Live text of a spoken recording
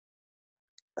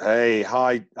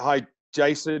Hi,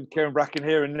 Jason. Kyran Bracken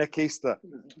here and Nick Easter.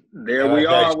 There we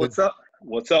are. Jason.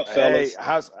 What's up, Hey,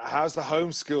 fellas? how's the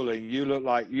homeschooling? You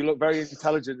look very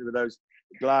intelligent with those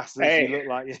glasses. Hey. You look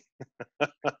like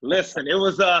Listen, it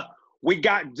was we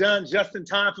got done just in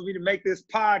time for me to make this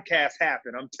podcast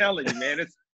happen. I'm telling you, man,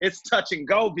 it's touch and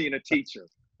go being a teacher.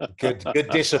 Good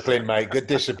discipline, mate. Good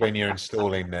discipline you're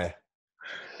installing there.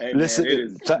 Hey, Listen, man, it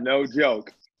is no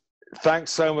joke.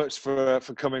 Thanks so much for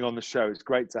coming on the show. It's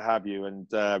great to have you, and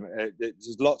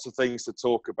there's lots of things to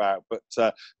talk about.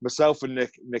 But myself and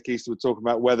Nick Easter were talking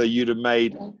about whether you'd have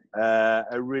made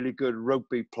a really good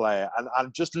rugby player. And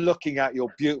I'm just looking at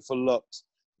your beautiful looks.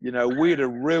 You know, we'd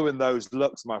have ruined those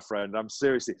looks, my friend. I'm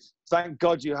seriously. Thank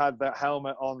God you had that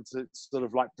helmet on to sort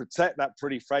of like protect that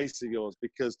pretty face of yours.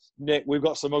 Because Nick, we've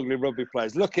got some ugly rugby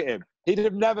players. Look at him. He'd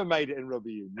have never made it in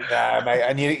rugby union. Nah, mate.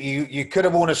 And you could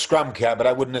have worn a scrum cap, but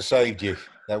that wouldn't have saved you.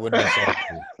 That wouldn't have saved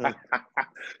you.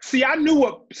 See, I knew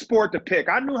what sport to pick.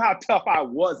 I knew how tough I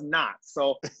was not,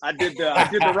 so I did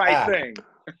the right thing.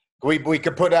 We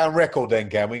can put that on record, then,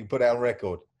 Cam. We can put that on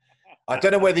record. I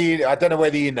don't know whether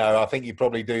you know. I think you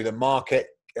probably do. The Market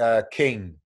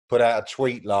King put out a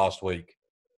tweet last week.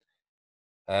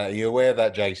 Are you aware of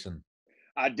that, Jason?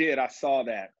 I did. I saw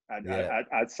that.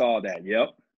 I saw that. Yep.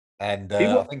 And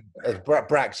I think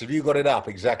Brax, have you got it up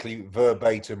exactly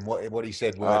verbatim what he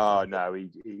said? Oh no,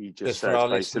 he just said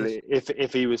basically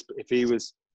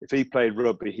if he played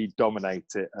rugby, he'd dominate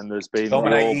it. And there's been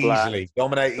dominate easily. Don't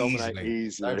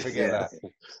forget that.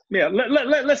 Yeah,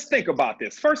 let's think about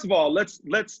this. First of all, let's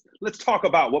talk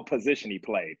about what position he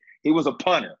played. He was a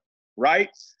punter, right?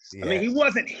 Yeah. I mean, he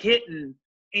wasn't hitting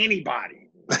anybody.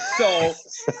 So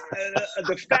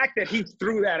the fact that he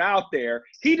threw that out there,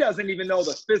 he doesn't even know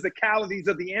the physicalities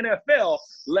of the NFL,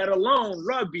 let alone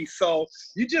rugby. So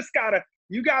you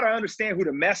gotta understand who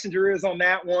the messenger is on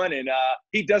that one, and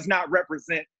he does not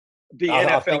represent the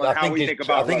NFL and how we think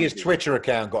about rugby. I think his Twitter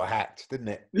account got hacked, didn't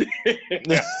it?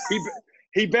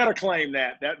 He better claim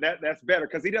that. That's better,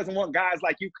 because he doesn't want guys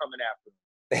like you coming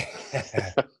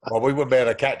after him. Well, we wouldn't be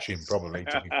able to catch him, probably,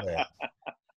 to be fair.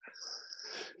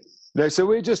 No, so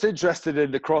we're just interested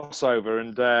in the crossover,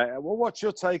 and well, what's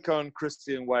your take on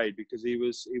Christian Wade? Because he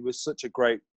was such a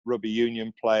great rugby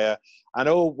union player, and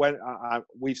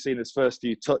we've seen his first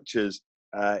few touches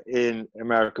in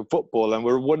American football, and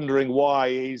we're wondering why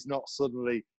he's not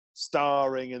suddenly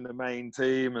starring in the main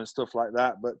team and stuff like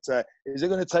that. But is it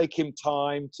going to take him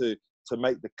time to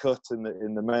make the cut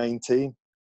in the main team?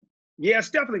 Yeah, it's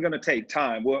definitely going to take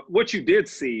time. What you did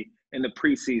see in the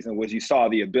preseason was you saw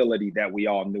the ability that we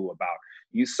all knew about.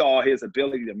 You saw his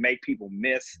ability to make people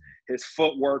miss. His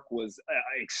footwork was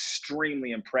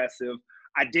extremely impressive.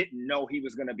 I didn't know he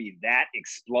was going to be that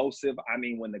explosive. I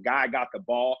mean, when the guy got the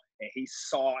ball and he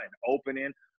saw an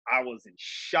opening, I was in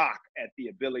shock at the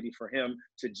ability for him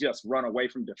to just run away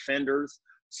from defenders.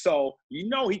 So you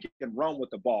know he can run with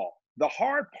the ball. The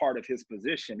hard part of his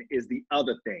position is the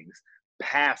other things: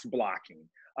 pass blocking,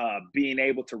 being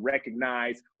able to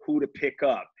recognize who to pick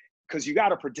up, because you got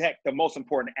to protect the most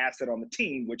important asset on the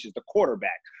team, which is the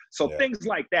quarterback. So things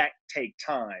like that take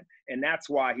time, and that's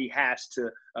why he has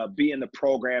to be in the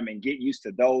program and get used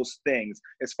to those things.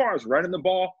 As far as running the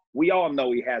ball, we all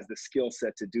know he has the skill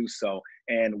set to do so,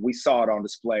 and we saw it on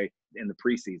display in the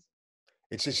preseason.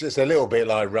 It's just a little bit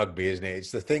like rugby, isn't it?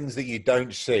 It's the things that you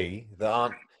don't see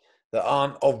that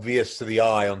aren't obvious to the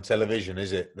eye on television,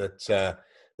 is it? That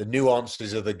the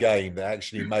nuances of the game that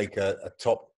actually make a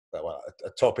top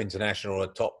international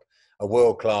or a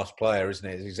world-class player, isn't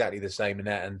it? It's exactly the same in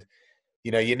that. And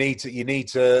you know, you need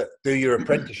to do your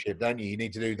apprenticeship, don't you? You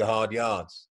need to do the hard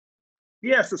yards.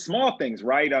 Yeah, it's the small things,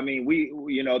 right? I mean,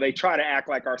 they try to act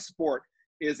like our sport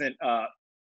isn't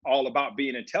all about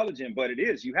being intelligent, but it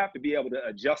is. You have to be able to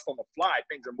adjust on the fly.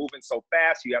 Things are moving so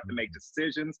fast. You have to make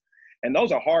decisions, and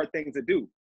those are hard things to do.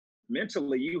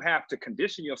 Mentally, you have to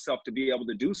condition yourself to be able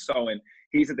to do so, and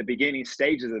he's at the beginning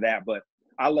stages of that. But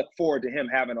I look forward to him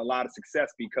having a lot of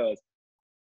success, because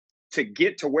to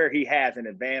get to where he has and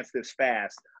advance this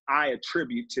fast, I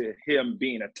attribute to him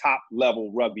being a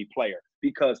top-level rugby player.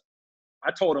 Because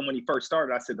I told him when he first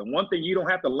started, I said, the one thing you don't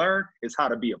have to learn is how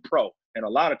to be a pro. And a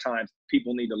lot of times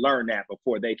people need to learn that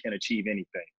before they can achieve anything.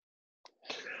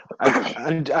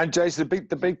 And Jason,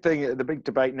 the big thing, the big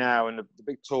debate now, and the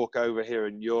big talk over here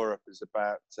in Europe is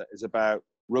about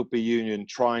rugby union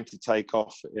trying to take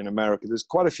off in America. There's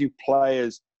quite a few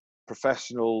players,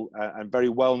 professional and very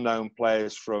well-known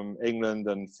players from England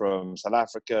and from South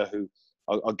Africa, who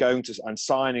are going to and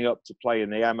signing up to play in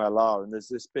the MLR. And there's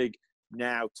this big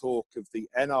now talk of the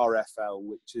NRFL,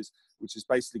 which is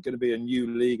basically going to be a new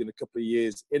league in a couple of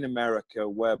years in America,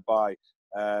 whereby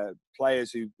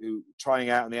players who trying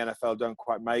out in the NFL don't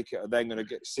quite make it are then going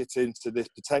to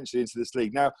potentially into this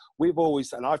league. Now, we've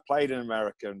always, and I've played in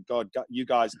America, and God, you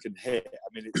guys can hit. I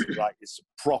mean, it's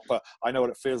proper. I know what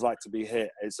it feels like to be hit.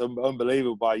 It's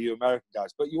unbelievable by you American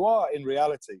guys. But you are, in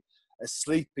reality, a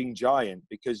sleeping giant,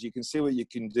 because you can see what you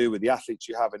can do with the athletes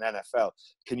you have in NFL.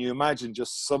 Can you imagine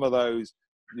just some of those,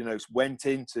 went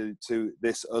into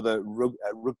this other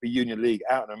rugby union league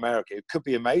out in America? It could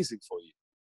be amazing for you.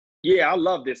 Yeah, I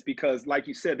love this because, like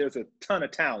you said, there's a ton of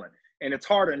talent, and it's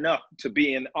hard enough to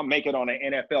make it on an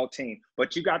NFL team.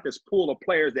 But you got this pool of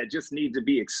players that just need to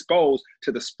be exposed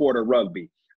to the sport of rugby.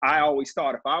 I always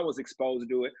thought if I was exposed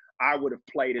to it, I would have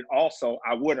played it also.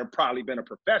 I wouldn't have probably been a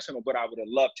professional, but I would have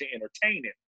loved to entertain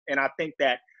it. And I think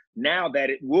that now that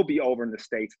it will be over in the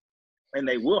States, and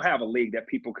they will have a league that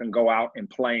people can go out and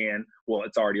play in. Well,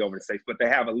 it's already over in the States, but they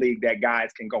have a league that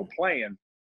guys can go play in.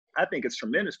 I think it's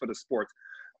tremendous for the sports.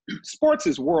 Sports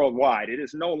is worldwide. It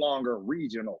is no longer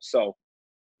regional. So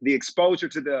the exposure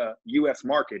to the U.S.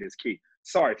 market is key.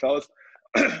 Sorry, fellas.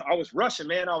 I was rushing,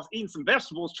 man. I was eating some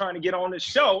vegetables trying to get on this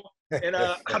show, and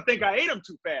I think I ate them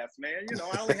too fast, man.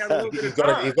 I only had a little bit of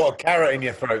time. You've got a carrot in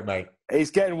your throat, mate. He's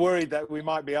getting worried that we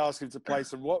might be asking him to play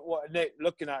some. What Nick,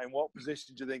 looking at him, what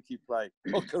position do you think he play?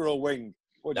 Hooker or wing?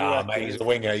 No, mate, he's a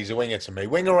winger. He's a winger to me.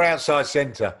 Winger or outside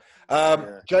centre.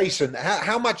 Jason,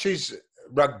 how much is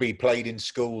rugby played in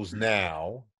schools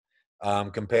now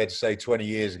compared to, say, 20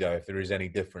 years ago, if there is any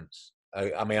difference?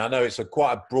 I mean, I know it's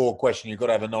quite a broad question. You've got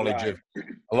to have a knowledge of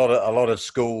a lot of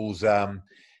schools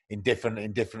in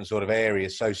different sort of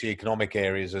areas, socioeconomic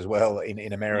areas as well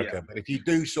in America. Yeah. But if you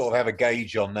do sort of have a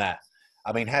gauge on that,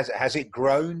 I mean, has it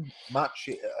grown much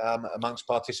amongst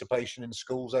participation in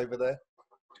schools over there?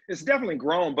 It's definitely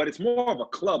grown, but it's more of a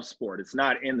club sport. It's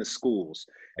not in the schools.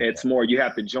 Okay. It's more you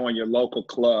have to join your local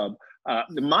club.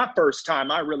 My first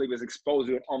time I really was exposed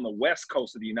to it on the West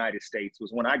Coast of the United States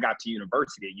was when I got to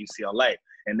university at UCLA,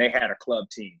 and they had a club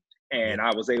team, and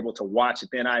I was able to watch it.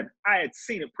 Then I had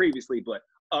seen it previously, but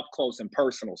up close and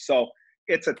personal. So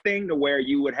it's a thing to where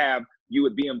you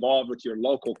would be involved with your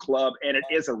local club, and it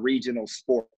is a regional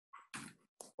sport.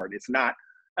 It's not.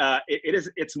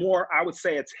 It's more, I would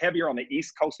say it's heavier on the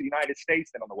East Coast of the United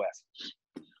States than on the West.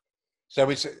 So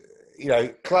it's,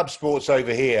 club sports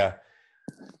over here,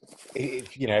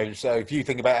 so if you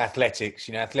think about athletics,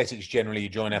 athletics generally, you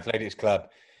join athletics club.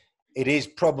 It is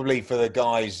probably for the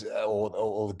guys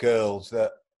or the girls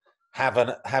that have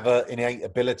an innate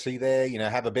ability there,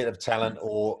 have a bit of talent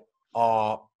or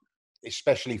are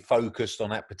especially focused on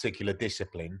that particular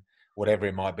discipline, whatever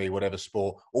it might be, whatever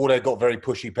sport, or they've got very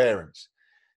pushy parents.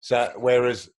 So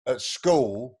whereas at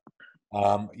school,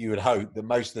 you would hope that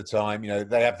most of the time,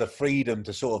 they have the freedom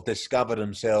to sort of discover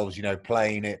themselves,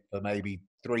 playing it for maybe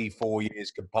 3-4 years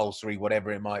compulsory,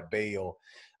 whatever it might be, or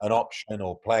an option,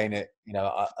 or playing it,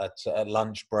 at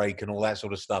lunch break and all that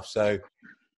sort of stuff. So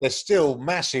there's still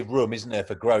massive room, isn't there,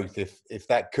 for growth if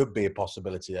that could be a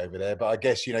possibility over there. But I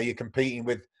guess, you're competing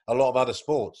with a lot of other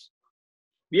sports.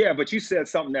 Yeah, but you said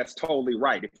something that's totally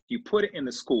right. If you put it in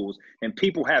the schools and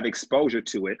people have exposure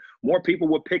to it, more people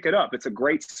will pick it up. It's a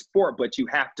great sport, but you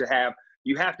have to have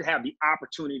the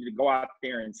opportunity to go out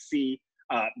there and see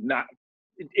not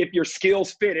if your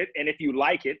skills fit it and if you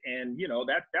like it, and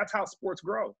that's how sports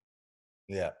grow.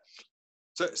 Yeah.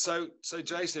 So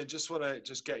Jason, just want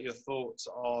to get your thoughts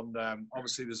on.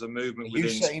 Obviously, there's a movement. Are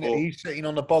you sitting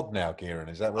on the bog now, Kyran?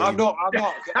 Is that what I'm not.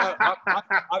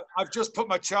 I've just put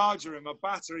my charger in. My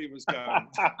battery was going.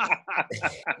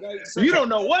 You don't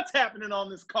know what's happening on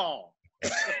this call.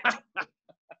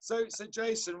 So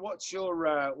Jason, what's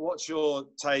your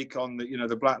take on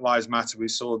the Black Lives Matter? We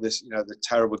saw this, the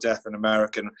terrible death in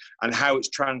America, and how it's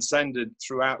transcended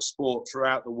throughout sport,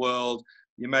 throughout the world.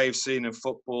 You may have seen in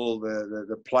football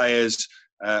the players,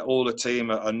 all the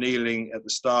team are kneeling at the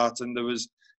start, and there was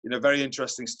a very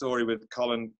interesting story with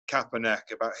Colin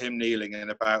Kaepernick about him kneeling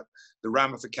and about the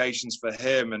ramifications for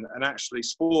him, and actually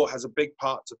sport has a big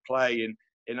part to play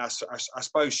in I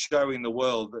suppose showing the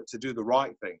world that to do the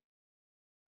right thing.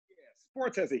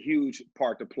 Sports has a huge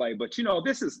part to play, but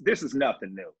this is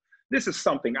nothing new. This is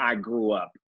something I grew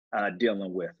up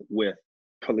dealing with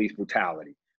police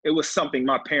brutality. It was something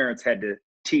my parents had to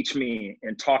teach me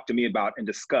and talk to me about and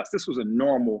discuss. This was a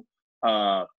normal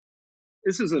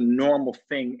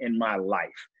thing in my life.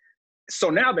 So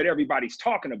now that everybody's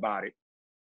talking about it,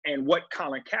 and what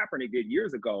Colin Kaepernick did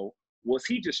years ago was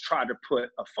he just tried to put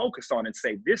a focus on and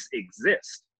say, this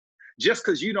exists. Just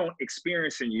because you don't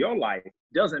experience in your life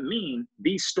doesn't mean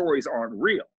these stories aren't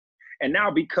real. And now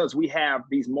because we have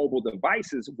these mobile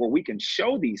devices where we can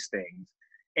show these things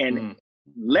and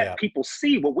let people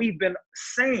see what we've been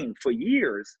saying for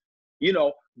years. You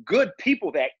know, good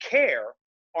people that care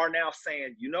are now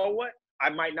saying, you know what? I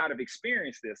might not have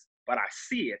experienced this, but I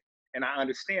see it and I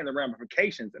understand the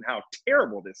ramifications and how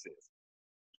terrible this is.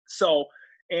 So,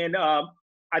 and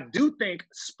I do think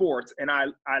sports, and I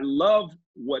love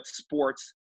what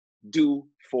sports do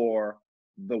for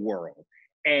the world.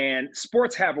 And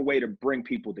sports have a way to bring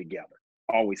people together.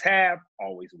 Always have,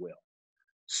 always will.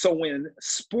 So when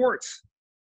sports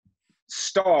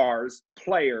stars,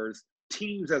 players,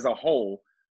 teams as a whole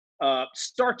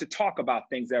start to talk about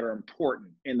things that are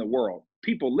important in the world,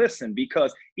 people listen,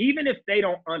 because even if they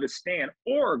don't understand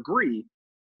or agree,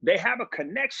 they have a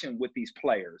connection with these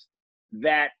players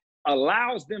that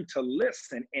allows them to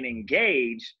listen and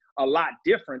engage a lot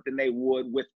different than they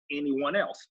would with anyone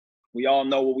else. We all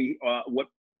know what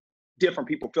different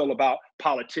people feel about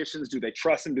politicians. Do they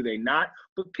trust them? Do they not?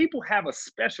 But people have a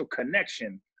special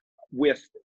connection with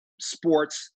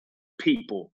sports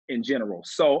people in general.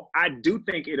 So I do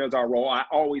think it is our role. I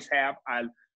always have. I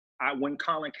when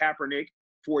Colin Kaepernick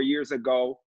 4 years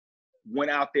ago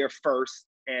went out there first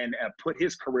and put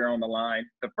his career on the line,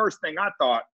 the first thing I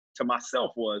thought to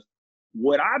myself was,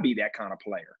 would I be that kind of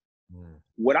player?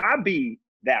 Would I be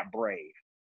that brave?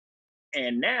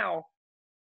 And now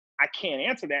I can't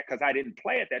answer that because I didn't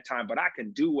play at that time, but I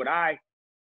can do what I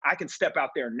can step out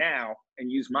there now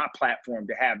and use my platform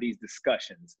to have these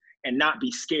discussions and not be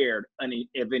scared of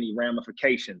any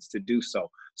ramifications to do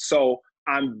so. So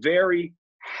I'm very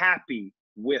happy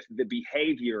with the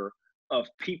behavior of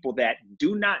people that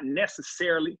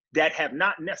have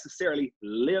not necessarily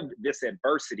lived this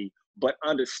adversity, but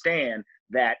understand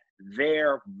that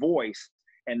their voice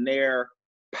and their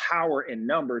power in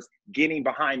numbers getting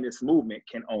behind this movement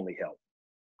can only help.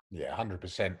 Yeah,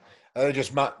 100%. They're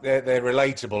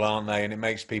relatable, aren't they? And it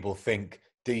makes people think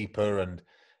deeper and,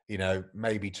 you know,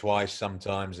 maybe twice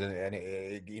sometimes. And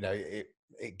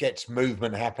it gets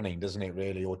movement happening, doesn't it,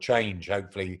 really? Or change.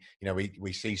 Hopefully, you know,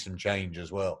 we see some change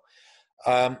as well.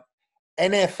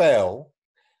 NFL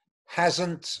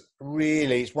hasn't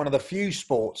really, it's one of the few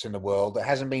sports in the world that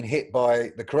hasn't been hit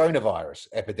by the coronavirus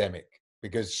epidemic,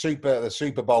 because the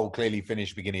Super Bowl clearly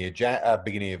finished beginning of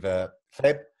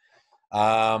Feb.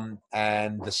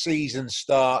 And the season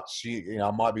starts, you know,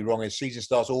 I might be wrong, the season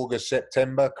starts August,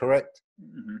 September, correct?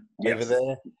 Mm-hmm. Yes. Over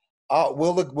there.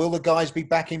 Will the guys be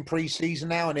back in pre-season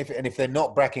now? And if they're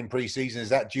not back in pre-season, is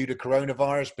that due to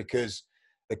coronavirus? Because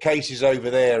the cases over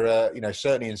there, you know,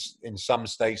 certainly in some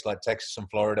states like Texas and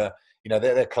Florida, you know,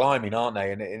 they're climbing, aren't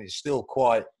they? And it's still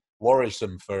quite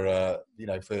worrisome for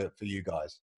you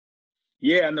guys.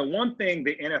 Yeah, and the one thing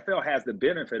the NFL has the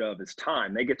benefit of is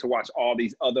time. They get to watch all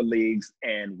these other leagues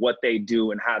and what they do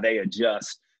and how they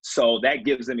adjust. So that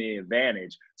gives them an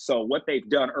advantage. So what they've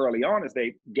done early on is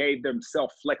they gave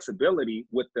themselves flexibility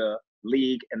with the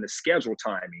league and the schedule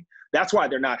timing. That's why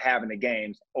they're not having the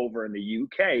games over in the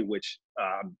UK, which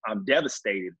I'm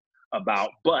devastated about.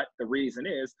 But the reason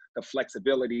is the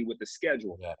flexibility with the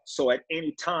schedule. Yeah. So at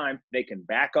any time, they can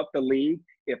back up the league.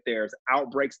 If there's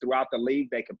outbreaks throughout the league,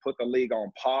 they can put the league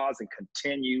on pause and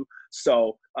continue.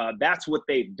 So that's what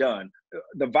they've done.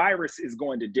 The virus is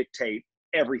going to dictate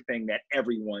everything that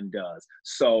everyone does.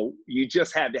 So you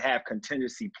just have to have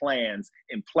contingency plans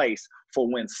in place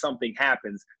for when something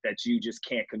happens that you just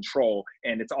can't control.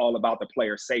 And it's all about the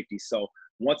player safety. So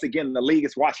once again, the league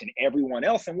is watching everyone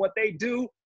else and what they do,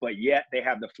 but yet they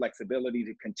have the flexibility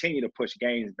to continue to push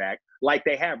games back like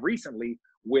they have recently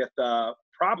with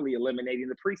probably eliminating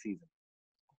the preseason.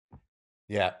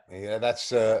 Yeah,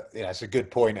 that's a good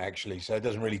point, actually. So it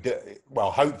doesn't really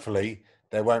hopefully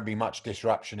there won't be much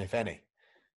disruption, if any.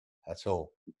 That's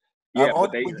all. Yeah,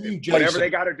 but whatever they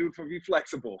got to do to be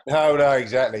flexible. No,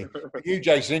 exactly. With you,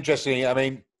 Jason, interesting. I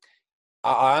mean,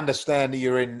 I understand that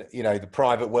you're in, you know, the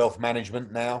private wealth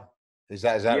management now. Is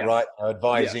that yes. Right?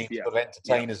 Advising sort of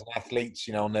entertainers and athletes,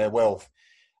 you know, on their wealth.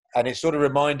 And it sort of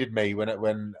reminded me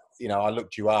when you know, I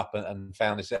looked you up and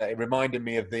found this. It reminded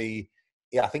me of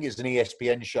I think it's an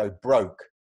ESPN show, Broke.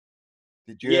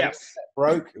 Did you? Yes.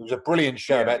 Broke. It was a brilliant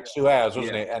show, about 2 hours,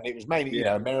 wasn't it? And it was mainly, you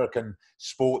know, American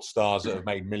sports stars that have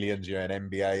made millions, you know, in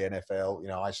NBA, NFL, you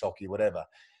know, ice hockey, whatever,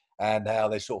 and how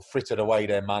they sort of frittered away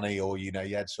their money, or, you know,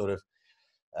 you had sort of,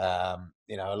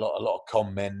 you know, a lot of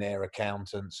con men there,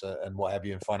 accountants and what have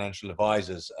you, and financial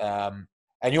advisors.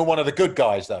 And you're one of the good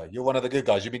guys, though. You're one of the good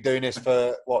guys. You've been doing this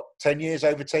for, what, 10 years,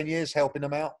 over 10 years, helping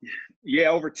them out? Yeah,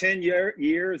 over 10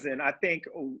 years. And I think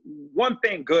one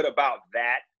thing good about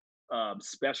that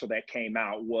special that came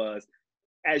out was,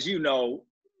 as you know,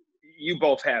 you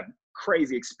both have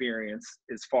crazy experience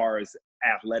as far as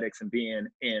athletics and being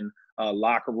in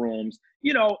locker rooms.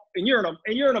 you know, and you're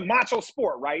in a macho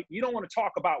sport, right? You don't want to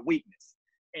talk about weakness.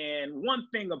 And one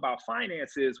thing about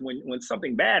finance is when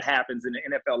something bad happens in the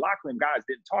NFL locker room, guys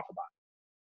didn't talk about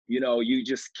it. You know, you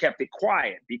just kept it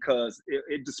quiet because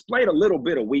it displayed a little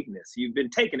bit of weakness. You've been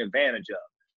taken advantage of.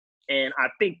 And I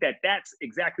think that that's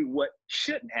exactly what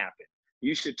shouldn't happen.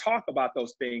 You should talk about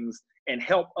those things and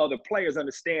help other players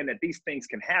understand that these things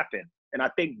can happen. And I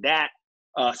think that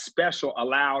special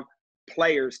allowed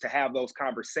players to have those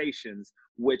conversations,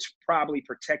 which probably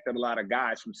protected a lot of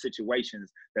guys from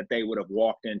situations that they would have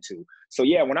walked into. So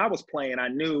yeah, when I was playing, I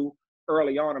knew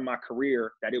early on in my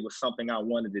career that it was something I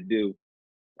wanted to do.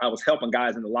 I was helping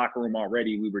guys in the locker room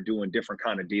already. We were doing different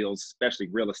kind of deals, especially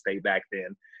real estate back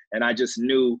then. And I just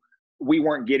knew we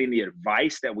weren't getting the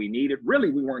advice that we needed.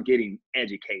 Really, we weren't getting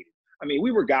educated. I mean,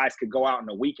 we were guys could go out in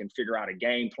a week and figure out a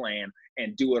game plan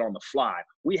and do it on the fly.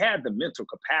 We had the mental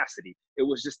capacity. It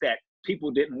was just that people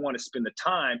didn't want to spend the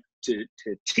time to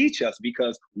teach us,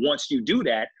 because once you do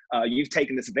that, you've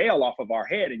taken this veil off of our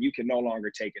head and you can no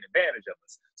longer take advantage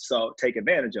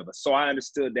of us. So I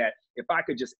understood that if I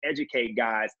could just educate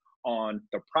guys on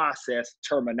the process,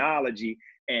 terminology,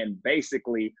 and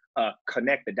basically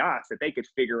connect the dots, that they could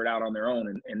figure it out on their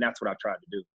own. And that's what I tried to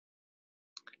do.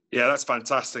 Yeah, that's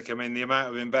fantastic. I mean, the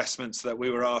amount of investments that we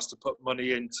were asked to put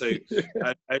money into,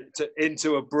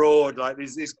 into abroad, like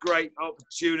these great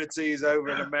opportunities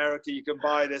over in America. You can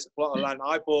buy this plot of land.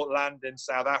 I bought land in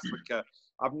South Africa.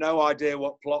 I've no idea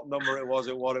what plot number it was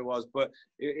or what it was, but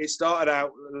it started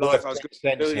out life. I was going to be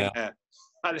a billionaire.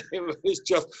 And it was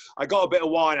just, I got a bit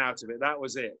of wine out of it. That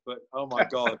was it. But oh my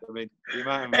God, I mean, the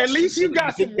amount of at least you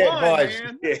got some wine,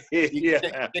 man. You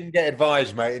didn't get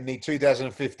advised, mate, in the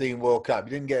 2015 World Cup. You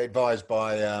didn't get advised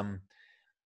by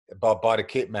the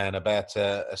kit man about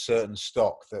a certain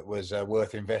stock that was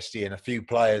worth investing in. A few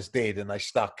players did, and they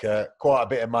stuck quite a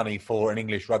bit of money for an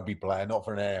English rugby player, not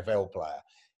for an NFL player,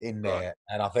 in there. Right.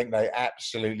 And I think they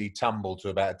absolutely tumbled to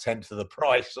about a tenth of the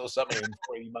price or something in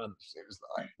 3 months. It was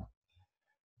like...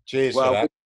 Cheers for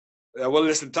that. Well,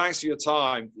 listen, thanks for your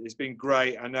time. It's been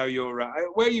great. I know you're.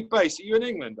 Where are you based? Are you in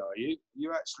England? Are you?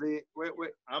 You actually?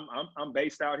 I'm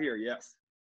based out here. Yes.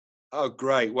 Oh,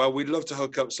 great. Well, we'd love to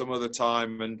hook up some other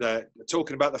time, and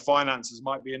talking about the finances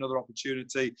might be another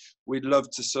opportunity. We'd love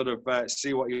to sort of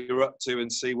see what you're up to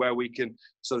and see where we can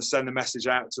sort of send the message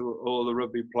out to all the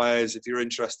rugby players if you're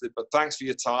interested. But thanks for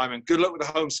your time, and good luck with the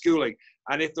homeschooling.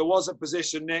 And if there was a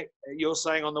position, Nick, you're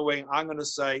saying on the wing, I'm going to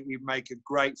say you'd make a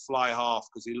great fly half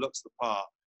because he looks the part.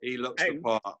 He looks the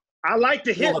part. I like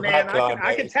to hit, man.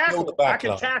 I can tackle.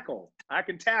 I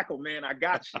can tackle, man. I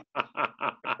got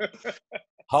you.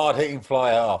 Hard-hitting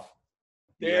fly half.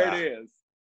 There it is.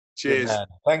 Cheers.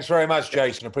 Thanks very much,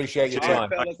 Jason. Appreciate your time. All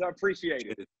right, fellas, I appreciate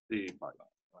it. See you. Bye.